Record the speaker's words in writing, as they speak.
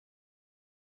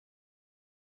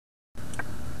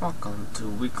Welcome to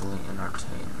Weekly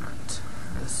Entertainment.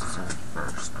 This is our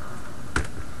first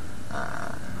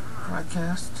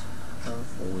broadcast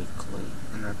of Weekly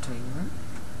Entertainment.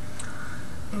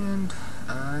 And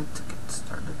to get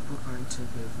started, we're going to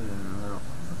give you a little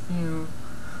overview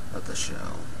of the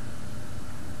show.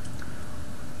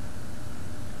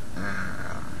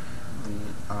 We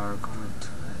are going to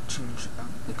change up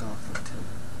the Gotham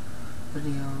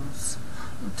videos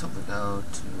until we go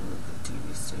to the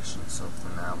TV station. So for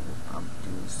now, we'll probably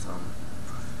do some.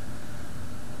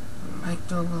 We might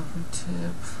do a Gotham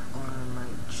tip, or I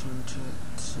might change it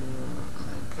to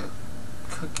like a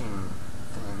cooking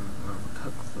thing where we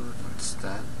cook food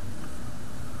instead.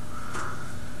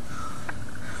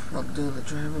 We'll do the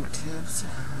driving tips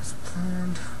as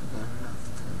planned. We got enough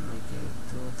to make it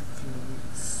through the few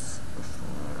weeks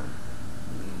before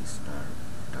we start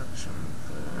production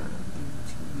for the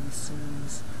TV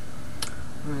series.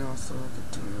 We also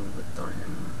continue with the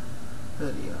random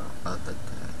video of the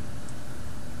day.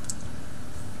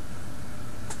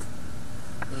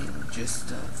 In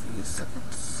just a few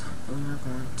seconds, we are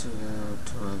going to go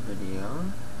to a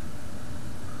video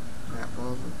that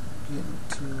will get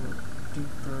into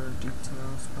deeper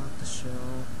details about the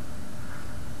show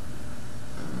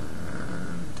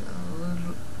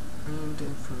and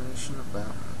information about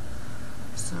it.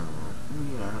 So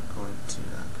we are going to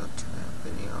go to that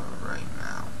video right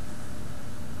now.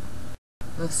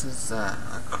 This is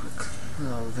a quick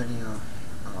little video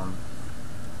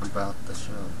about the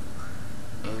show,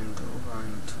 and we're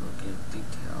going to give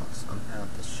details about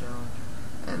the show,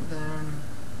 and then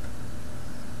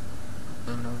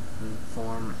in open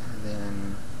form, and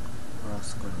then we're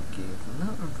also going to give a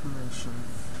little information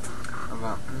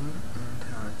about me and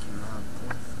how I came up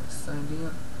with this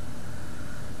idea.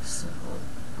 So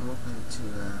we're going to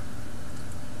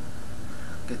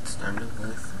get started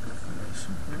with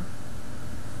information here.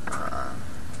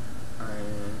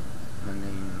 My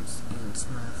name's Ian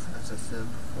Smith, as I said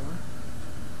before.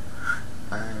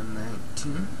 I am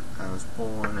 19. I was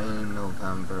born in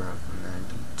November of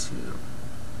 '92.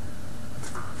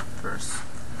 First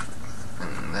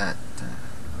thing that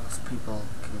most people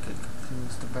can get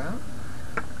confused about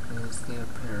is the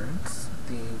appearance.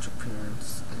 The age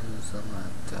appearance is a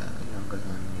lot younger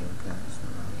than you guys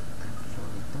might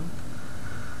actually think.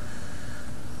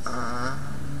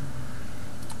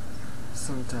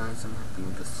 Sometimes I might be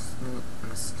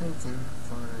mistaken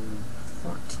for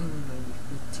 14, maybe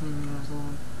 15 years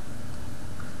old,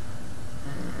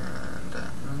 and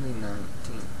I'm really 19,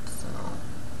 so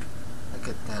I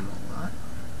get that a lot.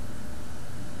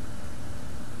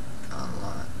 A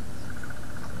lot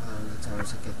of the times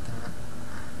I get that.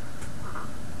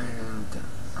 And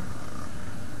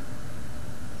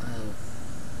I've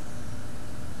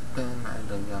been at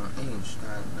a young age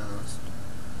diagnosed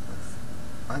with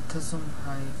autism,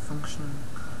 high functioning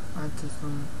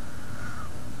autism,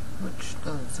 which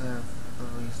does have a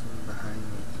reason behind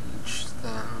the age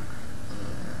thing,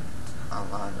 and a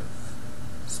lot of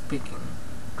speaking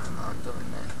while I'm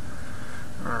doing it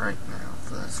right now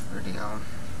for this video.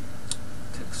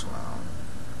 It takes a while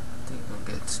to even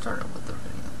get started with the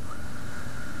video.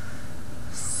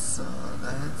 So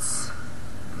that's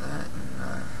that,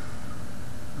 and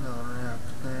little wrap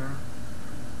there.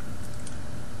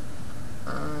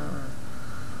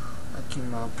 I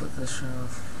came up with the show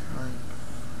like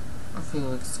a few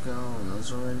weeks ago, and it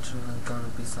was originally going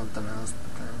to be something else,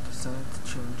 but then I decided to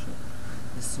change it.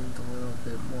 It seemed a little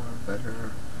bit more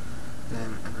better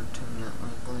than Entertainment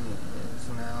Weekly. It is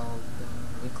now been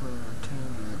Weekly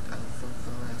Entertainment, I think,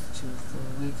 for the last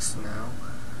 2-3 weeks now,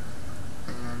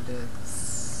 and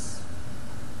it's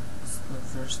the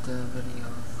first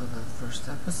video for the first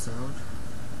episode.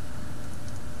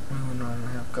 We would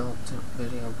normally have go to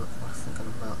video, but we're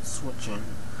thinking about switching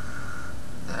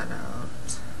that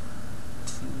out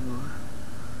to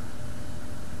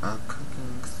a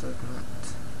cooking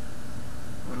segment.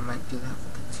 We might do that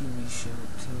with the TV show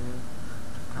too,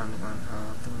 depending on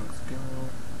how things go.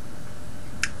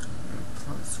 And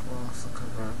plus, we'll also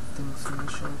cover things in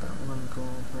the show that we're going to go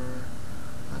over,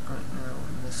 like right now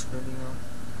in this video.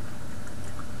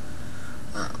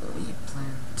 We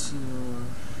plan to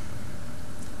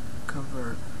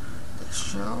cover the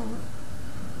show.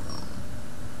 Well,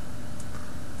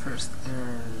 first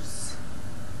airs,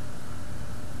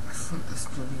 I think the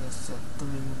studio said 3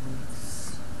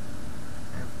 weeks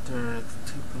after the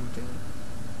taping date.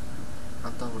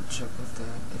 I'll double check with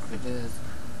that. If it is,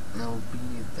 it'll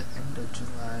be the end of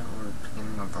July or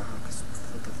beginning of August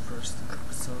before the first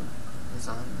episode is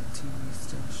on the TV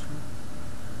station.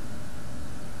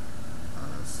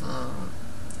 So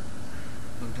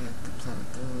we'd have to plan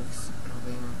 3 weeks in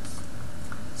advance.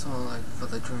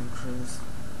 the Dream Cruise,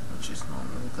 which is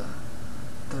normally the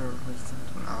third weekend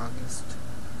in August,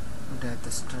 we'd have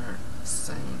to start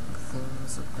saying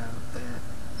things about that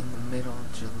in the middle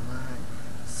of July,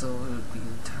 so it would be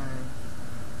in time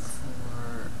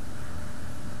for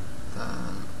the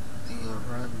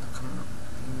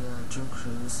Dream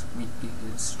Cruise. We'd be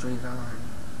straight on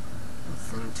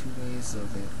within 2 days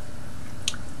of it.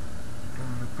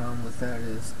 And the problem with that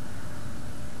is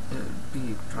it would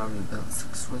be probably about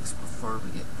 6 weeks before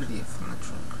we get video from the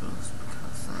Dream Cruise,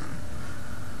 because then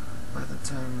by the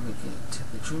time we get to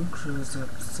the Dream Cruise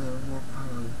episode, we'll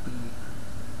probably be,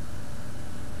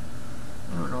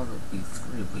 it would only be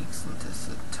 3 weeks into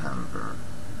September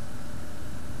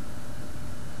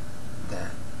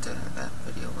that that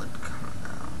video would come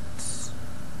out,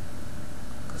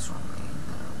 because we're only in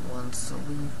there once a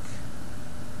week.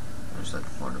 There's like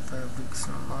 4 to 5 weeks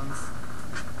in a month.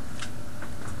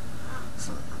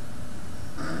 So,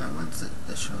 once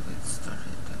the show gets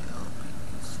started, it'll be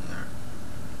easier.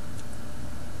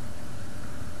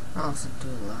 I also do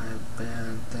live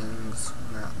band things,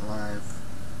 not live,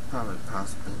 probably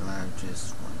possibly live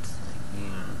just once a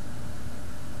year.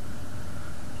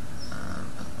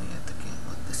 But we have to get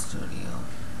with the studio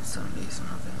some days in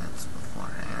advance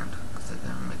beforehand, because I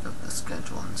gotta make up the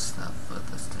schedule and stuff for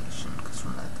the station, because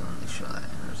we're not the only show that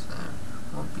airs there.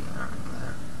 Won't be airing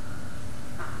there.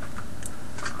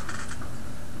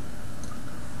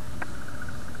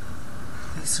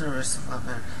 They service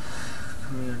 11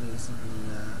 communities in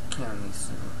the county,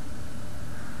 so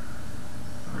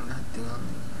we're not the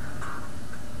only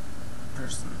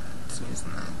person that's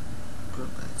using that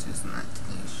group that's using that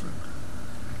station.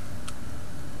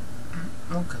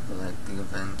 We'll cover like the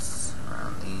events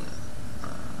around the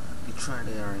Detroit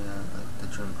area, like the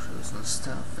Dream Cruise and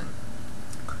stuff, and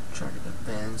try to get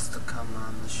bands to come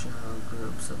on the show,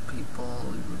 groups of people,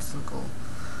 even single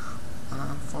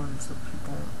forms of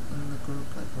people in the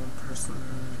group, like one person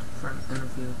for an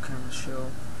interview kind of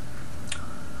show.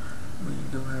 We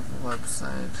do have a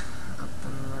website up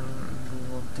and running, and we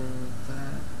will do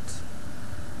that.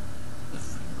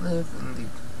 If you live in the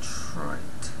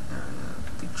Detroit area,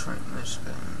 Detroit,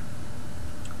 Michigan,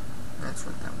 that's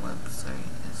what that website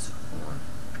is for.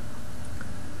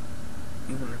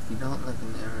 Even if you don't live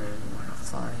in the area and you want to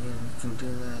fly in, you can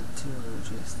do that too.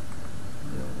 Just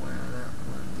be aware that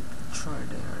we're in the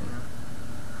Detroit area.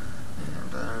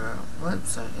 And our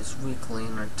website is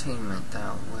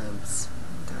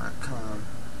weeklyentertainment.webs.com.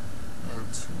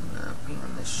 And to be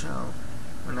on the show,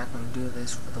 we're not going to do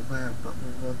this for the web, but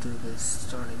we will do this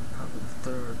starting probably the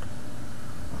 3rd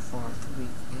or 4th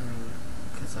week in,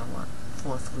 because I want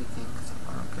 4th week in, because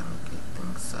I'm going to get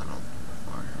things settled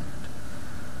beforehand.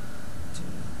 Do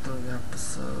 3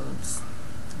 episodes,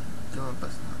 do a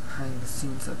behind the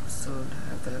scenes episode,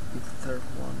 have that be the 3rd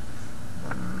one,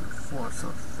 then 4th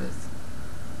or 5th.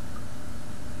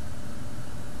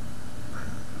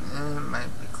 It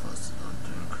might be close to the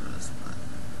Dream Cruise, but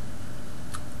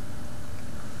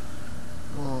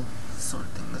we'll sort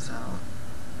things out.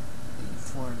 The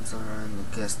forms are on the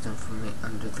guest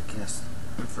under the guest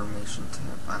information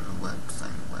tab on the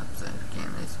website. The website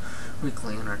again is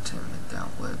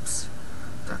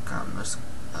weeklyentertainment.webs.com. There's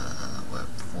a web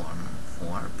form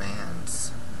for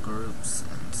bands, groups,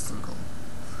 and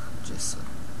just a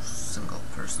single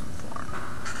person form.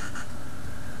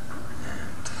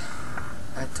 And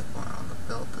I took a while to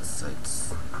build the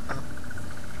sites up.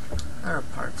 There are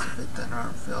parts of it that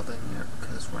aren't filled in yet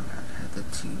because we're not at the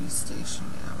TV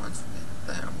station yet. Once we get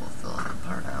there, we'll fill that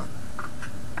part out.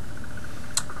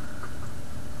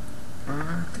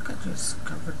 I think I just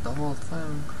covered the whole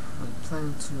thing. We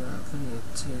plan to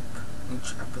videotape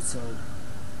each episode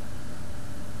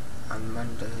on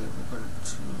Monday.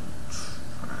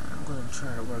 I'm going to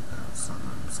try to work out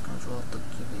some schedule to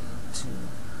give it to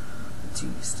the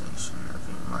TV station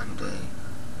every Monday.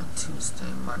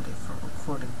 Tuesday, Monday for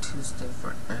recording, Tuesday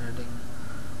for editing,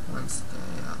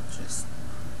 Wednesday I'll just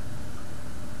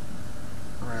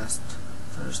rest,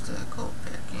 Thursday I go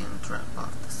back in, drop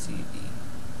off the CD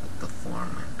with the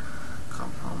form, and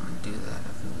come home and do that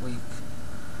every week.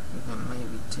 Even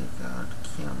maybe take out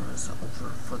cameras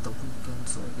over for the weekend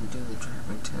so we can do the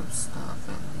driving tip stuff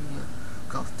and the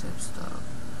golf tip stuff.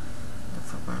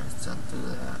 If we're going to still do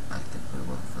that, I think we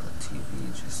will for the TV,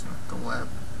 just not the web.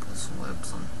 This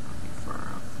web's on for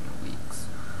a few weeks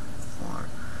before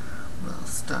we'll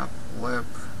stop web.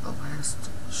 The last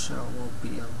show will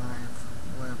be a live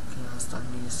webcast on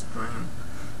Ustream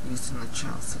using the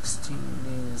Channel 16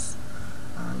 News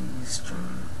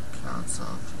Eastern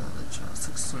Council. If you go to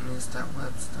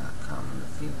channel16news.webs.com in a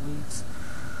few weeks,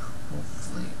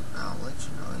 hopefully I'll let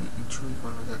you know each week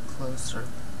when we get closer.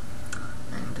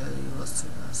 And you will see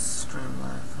us stream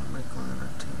live from Weekly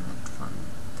Entertainment from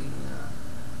the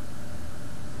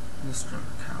Ustream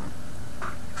account,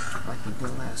 like we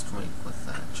did last week with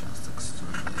Channel 16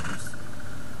 News.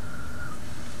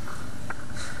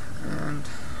 And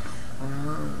we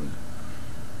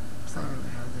plan to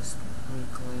have this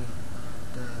weekly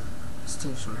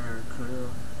stationary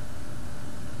crew.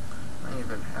 I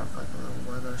even have like a little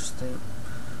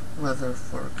weather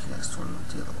forecast when we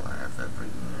do the live every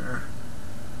year.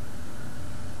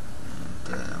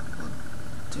 And we'll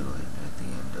do it at the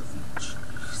end of each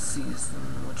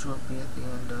season, which will be at the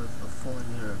end of the full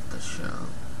year of the show.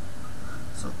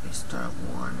 So we start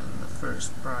one, and the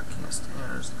first broadcast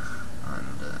airs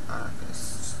on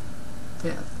August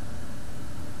 5th.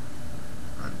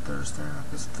 On Thursday,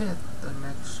 August 5th, the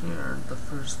next year, the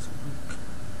first week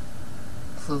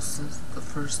the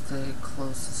first day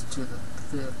closest to the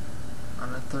 5th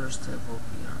on a Thursday will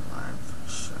be our live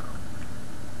show,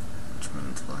 which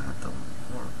means we'll have to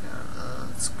work out a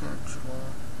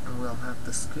schedule, and we'll have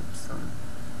to skip some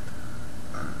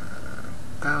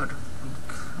about a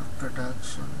week of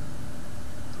production,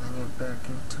 and then get back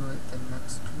into it the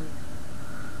next week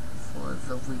for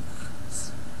the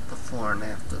weeks before and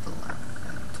after the live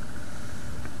event.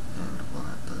 And we'll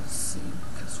have to see,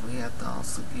 because we have to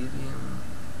also get in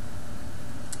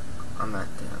on that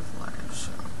day of the live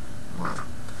show. We'll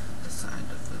decide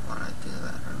if we want to do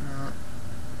that or not.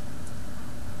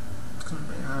 It's going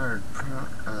to be hard,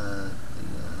 the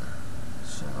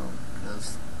show, because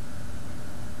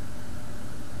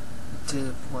we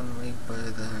tape 1 week,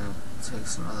 but then it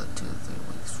takes another 2 or 3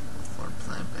 weeks before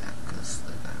playback, because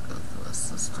they gotta go through a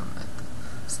system at the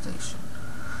station.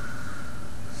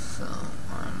 So,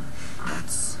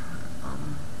 that's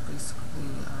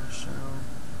basically our show,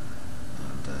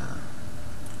 and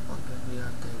we'll give you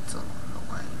updates along the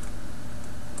way.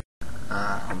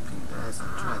 I hope you guys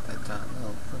enjoyed that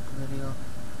little quick video.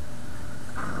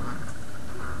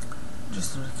 Just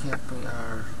to recap, we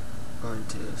are going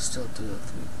to still do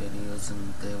 3 videos in a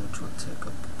day, which will take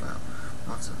up about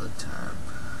most of the time.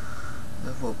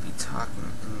 Then we'll be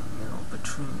talking in the middle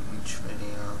between each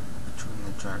video, between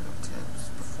the driving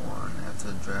tips before and after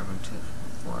the driving tips,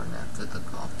 before and after the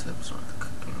golf tips or the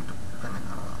cooking, depending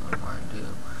on what we want to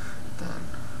do. Then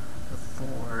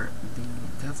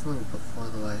definitely before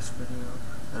the last video,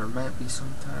 there might be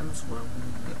some times where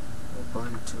we're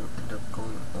going to end up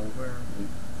going over. We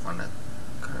want to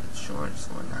cut it short,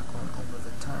 so we're not going over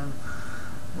the time.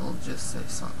 We'll just say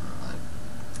something like,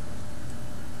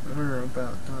 we're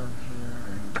about done here,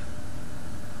 and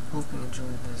hope you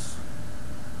enjoyed this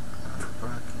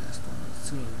broadcast. We'll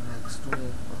see you next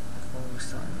week. But before we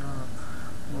sign off,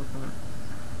 we're going,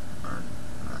 or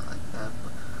not like that,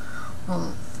 but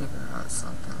we'll figure out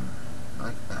something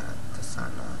like that to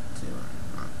sign off to.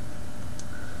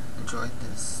 Enjoyed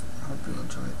this. Hope you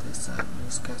enjoyed this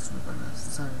newscast. We're gonna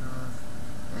sign off,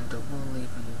 and we'll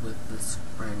leave you with this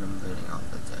random video of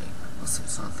the day. We'll say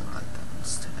something like that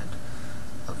instead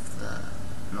of the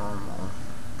normal.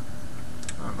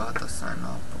 We're about to sign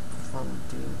off, but before we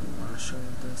do, we want to show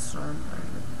you this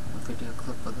random video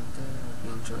clip of the day. Hope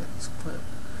you enjoyed this clip.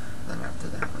 Then after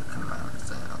that, we come out and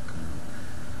say, okay.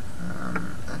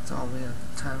 That's all we have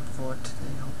time for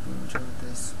today. Hope you enjoyed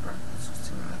this broadcast. We'll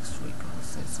see you next week, and we'll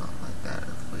say something like that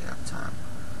if we have time.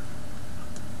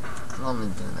 We'll only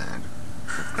do that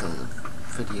if the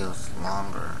video's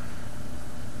longer.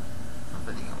 The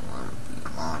video won't be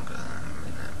longer than a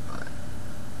minute, but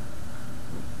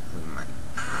we might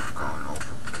be going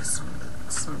over, because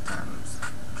sometimes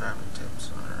driving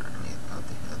tips or any of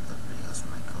the other videos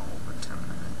might go over 10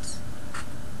 minutes,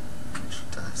 which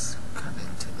does cut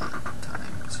into the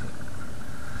time too.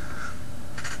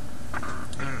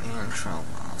 And the intro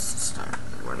will also start.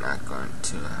 We're not going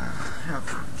to have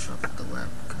an intro for the web,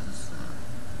 because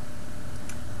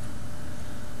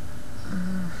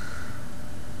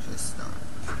just don't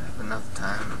have enough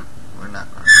time. We're not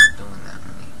going to be doing that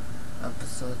many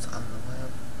episodes on the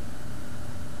web.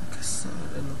 Like I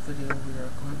said in the video, we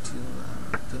are going to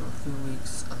do a few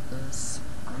weeks of this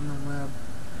on the web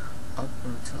up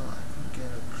until I can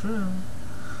get a crew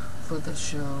for the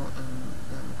show, and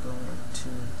then go into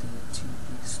the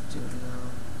TV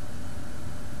studio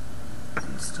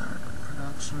and start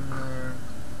production there.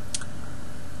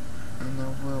 And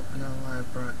there will be a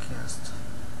live broadcast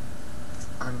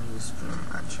on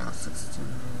Ustream on Channel 16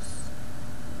 News.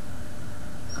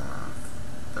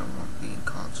 There won't be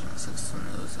called Channel 16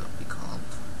 News, it'll be called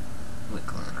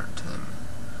Weekly Entertainment.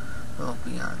 It'll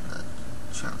be on the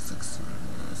Channel 16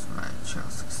 News, my Channel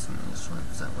 16 News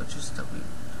website, which is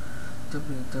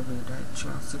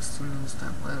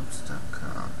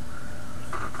www.channel16news.webs.com.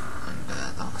 And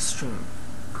the stream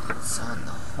is on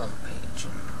the home page,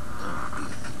 and there will be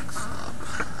links up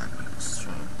on your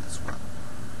stream as well.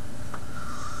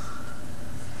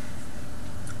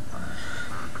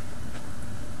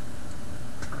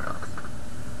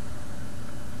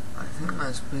 I think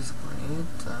that's basically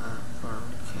it for a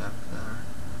recap there.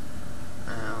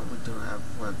 We do have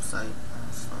a website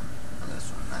also. I guess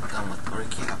we're not done with the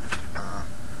recap.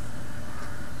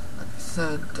 Like I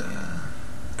said,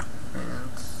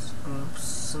 bands, groups,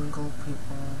 single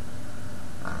people,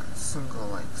 single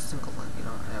like you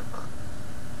don't have a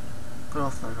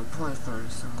girlfriend or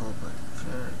boyfriend, single, but if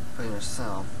you're by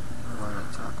yourself and you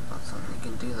want to talk about something, you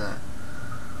can do that.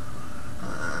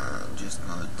 Just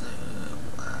go to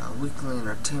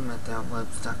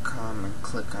weeklyentertainment.webs.com and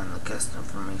click on the guest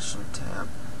information tab,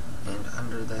 and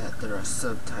under that there are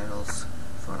subtitles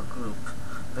for a group,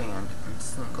 band, and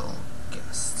single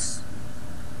guests.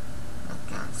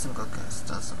 Again, single guest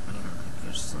doesn't mean like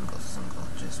you're single,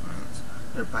 it just means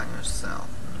you're by yourself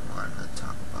and you want to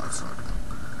talk about something.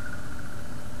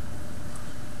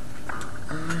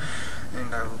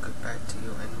 And I will get back to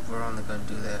you, and we're only going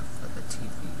to do that for the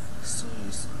TV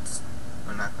series, since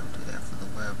we're not going to do that for the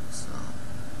web, so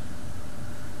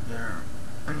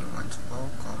anyone's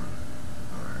welcome,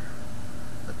 or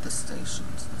at the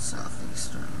stations in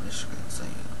southeastern Michigan, so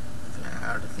if you're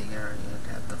out of the area, you'd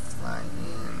have to fly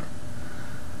in.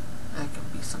 That can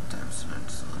be sometimes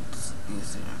hard, so it's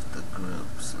easier if the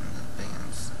groups and the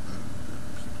bands and the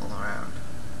people around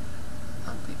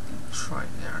the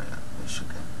Detroit area,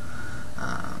 Michigan,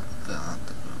 fill out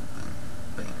the group and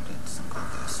band and single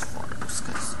guest forms,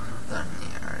 because they're in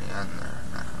the area and they're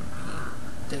not going to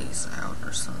be days out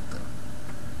or something.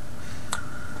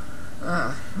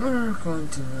 We're going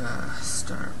to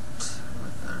start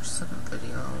with our second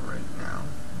video right now.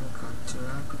 We're going to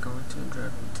be going to a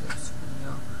driving tips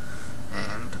video,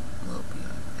 and we'll be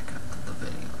back after the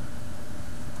video.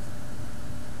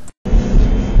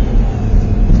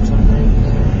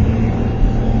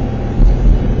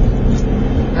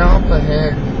 Now up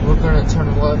ahead, we're going to turn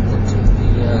left into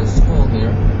the school here,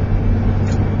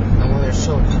 and we're going to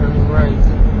show turning right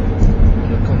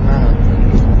to come out.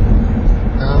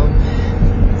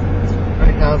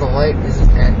 Right now the light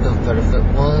isn't active, but if it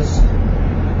was,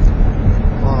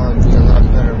 it'd be a lot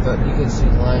better. But you can see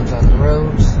lines on the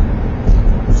roads.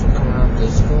 So coming up to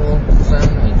the school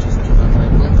sign, I just turn on my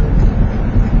blinker.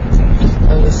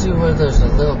 Now you see where there's a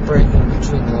little break in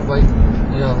between the white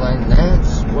and yellow line.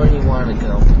 That's where you want to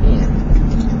go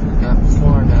in. Not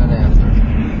before, not after.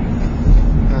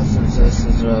 Now since this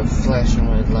is a flashing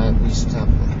red light, we stop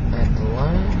at the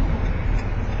line.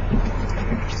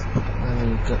 Then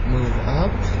we move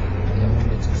up. And we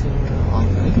get to clear off.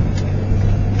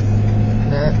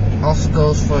 That also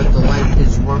goes for the light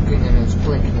is working and it's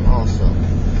blinking also.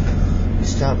 You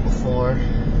stop before,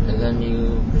 and then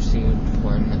you proceed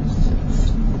when it's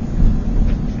 6.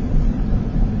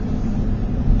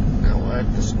 Now we're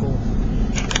at the school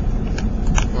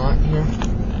lot here,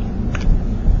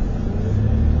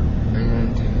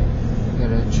 and we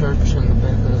got a church in the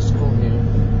back of the school here.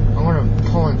 I'm gonna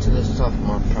pull into this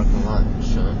sophomore parking lot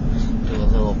and do a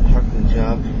little parking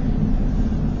job.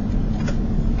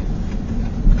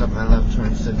 Got my left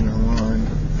turn signal on,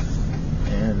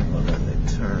 and we're going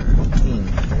to turn in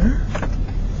here,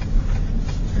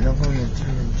 and I'm going to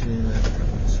turn into that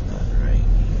parking spot right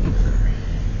here.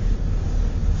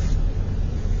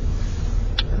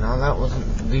 And now that wasn't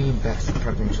the best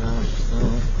parking job, so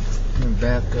I'm going to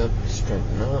back up,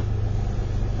 straighten up.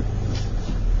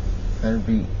 That'll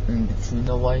be in between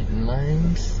the white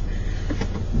lines.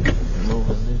 Move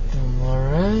a little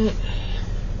alright.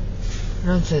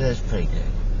 I'd say that's pretty good.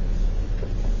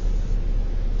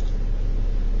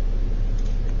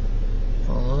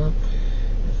 Follow up.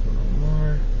 Just a little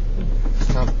more.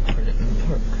 Stop, put it in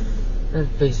park.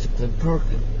 That's basically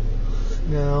parking.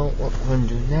 Now, what we're going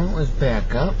to do now is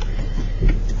back up.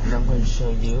 And I'm going to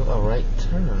show you a right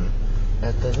turn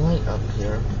at the light up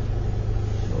here.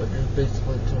 So we're just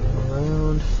basically turning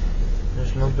around.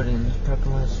 There's nobody in this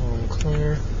parking lot, so I'm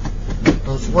clear.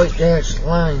 Those white dashed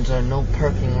lines are no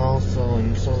parking also,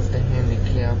 and so is the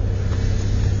handicap.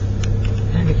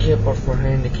 Handicap are for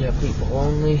handicapped people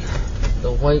only.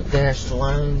 The white dashed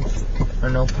lines are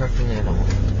no parking at all.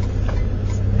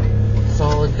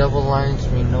 Solid double lines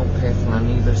mean no parking on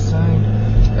either side.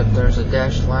 If there's a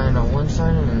dashed line on one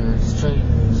side and a straight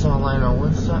saw line on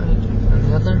one side and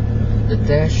the other, the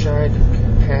dash side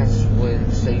can pass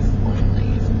with safe only.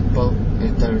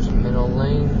 If there's a middle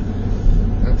lane,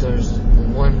 if there's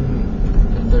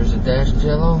a dashed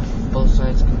yellow, both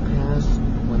sides can pass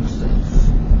when safe.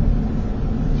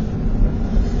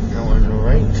 Now we're in the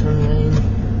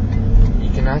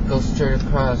not go straight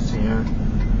across here.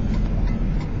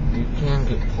 You can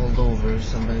get pulled over if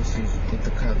somebody sees if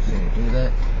the cops see you do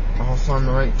that. Also on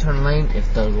the right turn lane,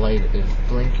 if the light is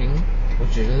blinking,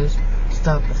 which it is,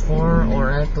 stop before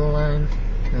or at the line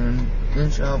and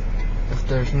inch up. If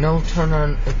there's a no turn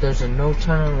on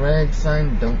red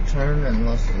sign, don't turn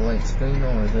unless the light's green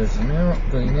or there's a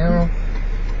green arrow.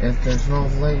 If there's no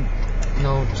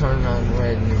turn on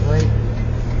red and light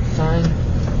sign,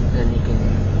 then you can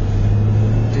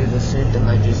do the same thing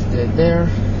I just did there.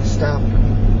 Stop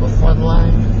before the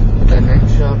line, then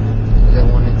inch up,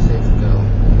 then when it's safe to go.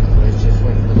 Otherwise, just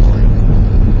wait for the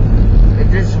light. They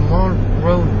did some more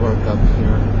road work up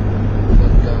here,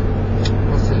 but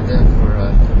we'll save that for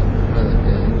another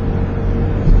day.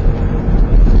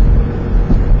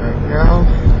 Right now,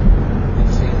 you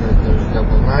can see that there's a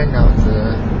double line. Now it's a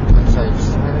one-side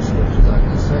slash, which is on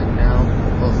this side. Now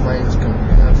both lanes can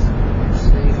pass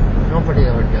safe. Nobody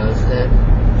ever does that.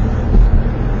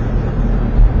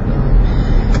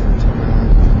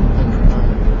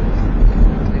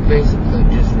 Basically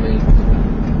just made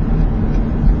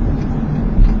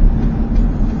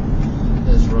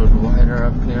this road wider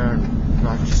up here, and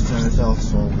not just there's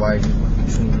also widening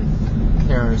between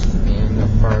Harris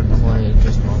and Barclay,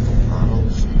 just multiple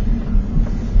models.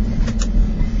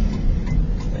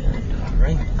 And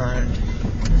right on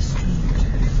the street.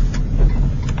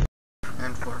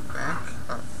 And we're back.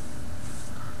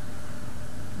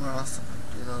 We're also going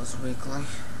to do those weekly.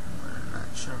 We're not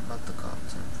sure about the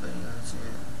Galton videos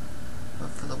yet. But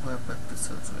for the web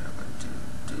episodes, we are going to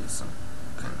do some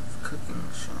kind of cooking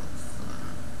shows.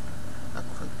 A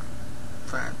quick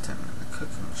 5-10 minute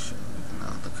cooking show, even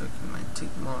though the cooking might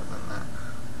take more than that.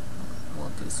 We'll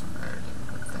do some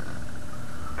editing with that.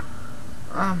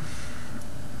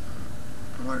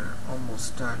 We're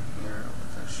almost done here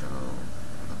with our show,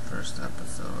 the first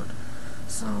episode.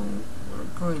 So, we're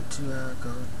going to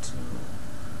go to,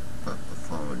 but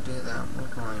before we do that,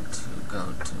 we're going to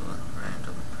go to a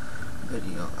random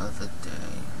video of the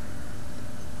day.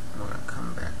 We're going to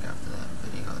come back after that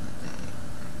video of the day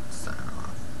and sign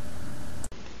off.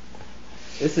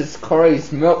 This is Corey's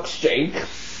milkshake.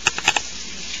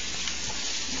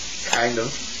 Kind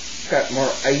of. Got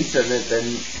more ice in it than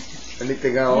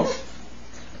anything else.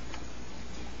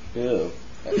 Ew.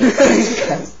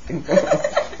 Disgusting.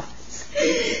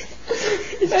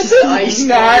 That does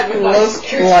not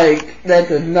look like. That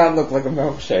does not look like a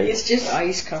milkshake. It's just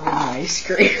ice covered in ice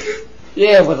cream.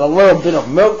 Yeah, with a little bit of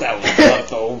milk that was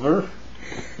left over.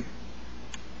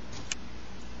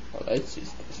 Oh, that's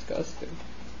just disgusting.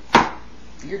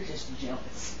 You're just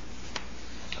jealous.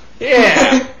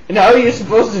 Yeah. And how are you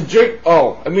supposed to drink?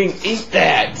 Oh, I mean, eat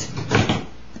that.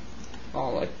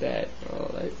 Oh, like that.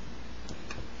 Oh, that.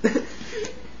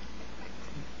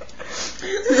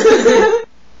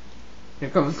 Here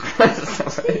comes the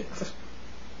rest.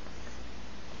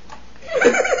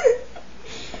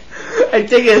 I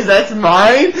think that's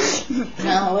mine.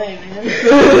 No way, man.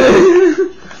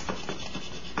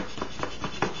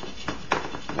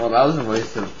 Well, that was a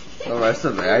waste of the rest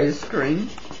of the ice cream.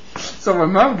 So my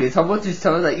mom gets, how about you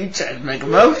tell her that you tried to make a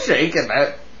milkshake and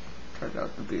that turned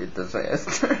out to be a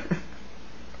disaster.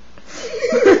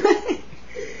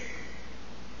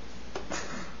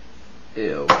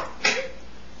 Ew. Let's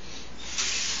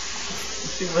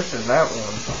see what's in that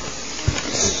one.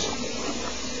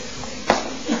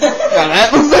 Yeah,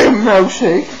 that looks like a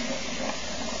milkshake.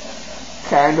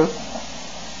 Kind of.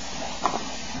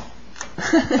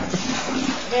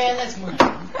 Man, that's mine.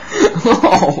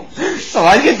 Oh, so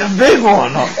I get the big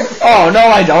one. Oh, no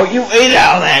I don't. You ate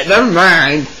all that. Never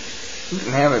mind. You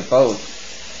can have it both.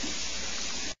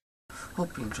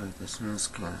 Hope you enjoyed this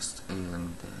newscast,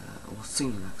 and we'll see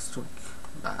you next week.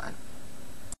 Bye.